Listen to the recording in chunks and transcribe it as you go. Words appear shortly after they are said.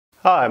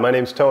Hi, my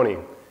name's Tony.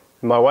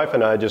 My wife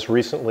and I just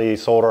recently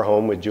sold our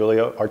home with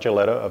Julia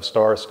Archuletta of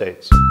Star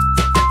Estates.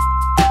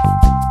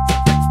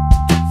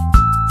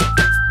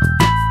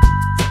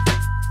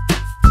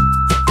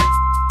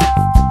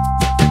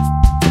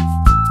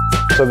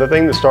 So the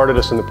thing that started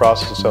us in the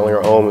process of selling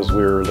our home is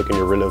we were looking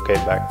to relocate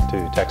back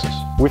to Texas.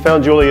 We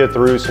found Julia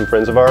through some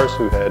friends of ours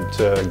who had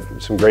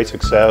some great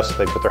success.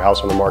 They put their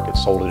house on the market,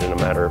 sold it in a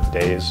matter of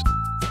days.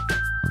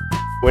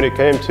 When it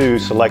came to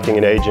selecting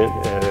an agent,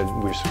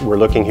 we're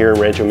looking here in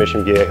Rancho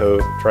Mission Viejo,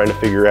 trying to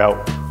figure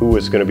out who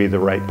was going to be the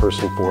right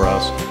person for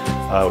us.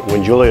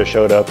 When Julia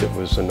showed up, it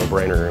was a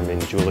no-brainer. I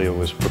mean, Julia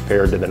was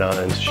prepared to the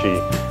nines.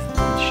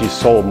 She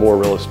sold more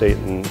real estate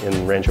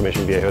in Rancho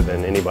Mission Viejo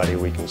than anybody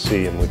we can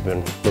see, and we've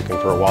been looking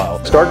for a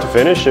while. Start to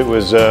finish, it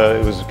was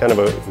kind of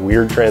a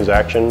weird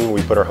transaction.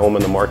 We put our home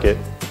in the market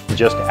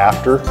just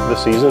after the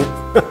season,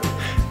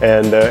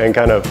 and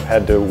kind of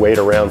had to wait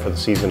around for the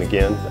season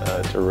again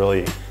to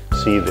really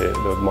see the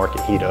market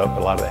heat up.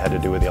 A lot of it had to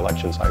do with the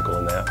election cycle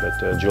and that,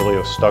 but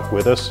Julia stuck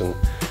with us and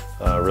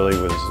really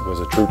was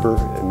a trooper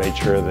and made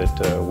sure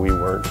that we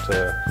weren't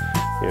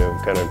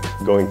kind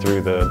of going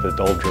through the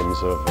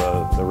doldrums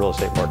of the real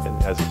estate market,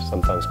 as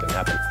sometimes can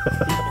happen.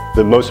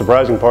 The most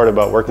surprising part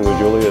about working with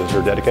Julia is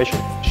her dedication.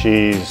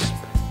 She's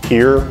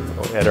here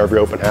at every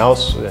open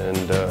house, and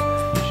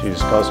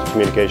she's in constant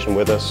communication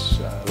with us,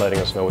 letting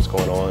us know what's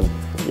going on.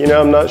 You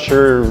know, I'm not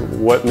sure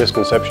what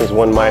misconceptions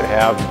one might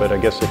have, but I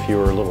guess if you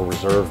were a little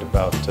reserved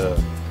about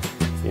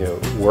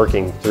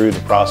working through the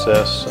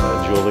process,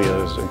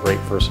 Julia is a great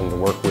person to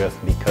work with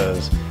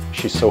because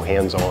she's so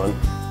hands-on.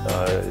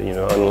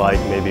 Unlike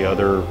maybe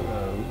other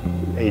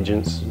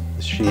agents,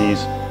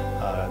 she's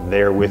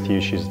there with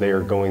you. She's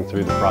there going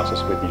through the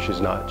process with you.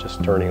 She's not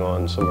just turning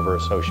on some of her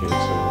associates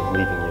and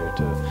leaving you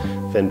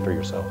to fend for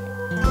yourself.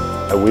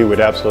 We would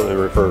absolutely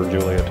refer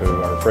Julia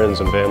to our friends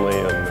and family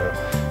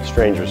and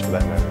strangers for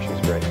that matter.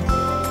 She's great.